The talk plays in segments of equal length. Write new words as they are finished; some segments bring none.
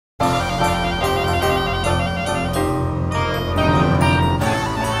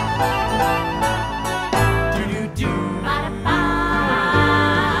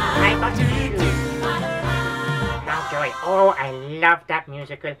Broadway. Oh, I love that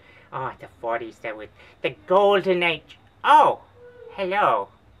musical. Oh, the 40s, that was the golden age. Oh, hello.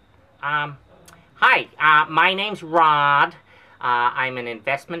 Hi, my name's Rod. I'm an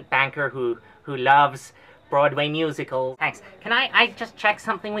investment banker who loves Broadway musicals. Thanks. Can I just check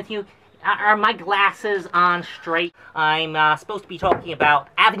something with you? Are my glasses on straight? I'm supposed to be talking about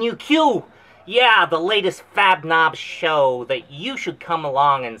Avenue Q. Yeah, the latest Fab Nobs show that you should come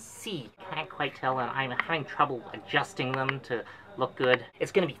along and see. Can't quite tell, and I'm having trouble adjusting them to look good.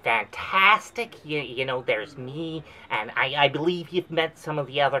 It's gonna be fantastic. You know, there's me, and I believe you've met some of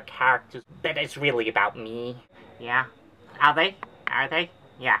the other characters, but it's really about me. Yeah? Are they? Are they?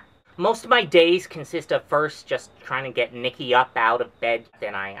 Yeah. Most of my days consist of first just trying to get Nikki up out of bed.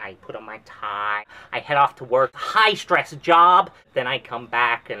 Then I put on my tie. I head off to work. High-stress job. Then I come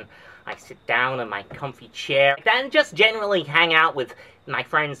back and I sit down in my comfy chair. Then just generally hang out with my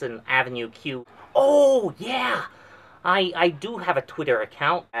friends in Avenue Q. Oh, yeah! I do have a Twitter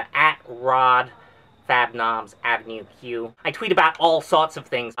account, at Rod Fab Nobs Avenue Q. I tweet about all sorts of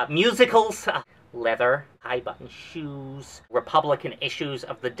things. Musicals, leather, high-button shoes, Republican issues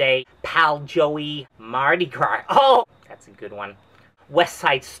of the day, Pal Joey, Mardi Gras. Oh, that's a good one. West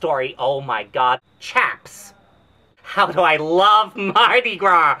Side Story, oh my god. Chaps. How do I love Mardi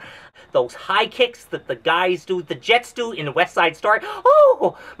Gras? Those high kicks that the guys do, the Jets do in West Side Story.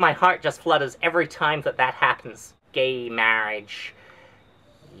 Oh, my heart just flutters every time that happens. Gay marriage.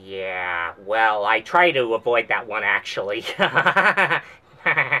 Yeah, well, I try to avoid that one, actually.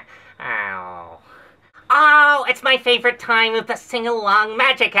 Ow. Oh, it's my favorite time of the sing-along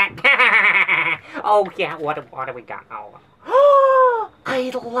magic act. Oh, yeah, what do we got? Oh, I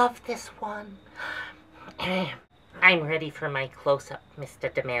love this one. I'm ready for my close-up,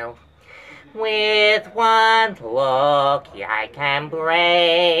 Mr. DeMille. With one look, I can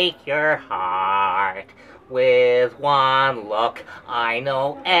break your heart. With one look, I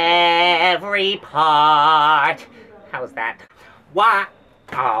know every part. How's that? Why?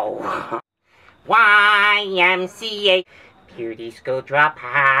 Oh. YMCA. Beauty school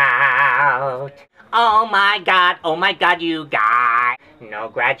dropout. Oh my god, you guys. No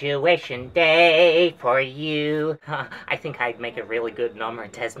graduation day for you. I think I'd make a really good Norma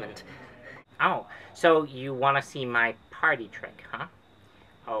Desmond. Oh, so you want to see my party trick, huh?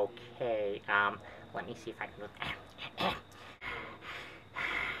 Okay, let me see if I can...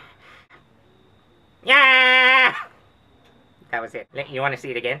 Yeah! That was it. You want to see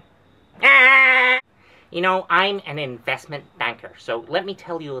it again? You know, I'm an investment banker, so let me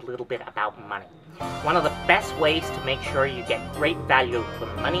tell you a little bit about money. One of the best ways to make sure you get great value for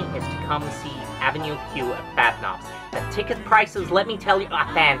money is to come see Avenue Q at Fab Nobs. The ticket prices, let me tell you,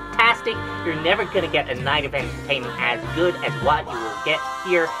 are fantastic. You're never going to get a night of entertainment as good as what you will get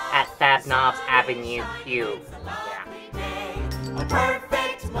here at Fab Nobs Avenue Q. Yeah. A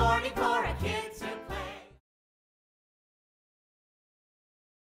perfect morning for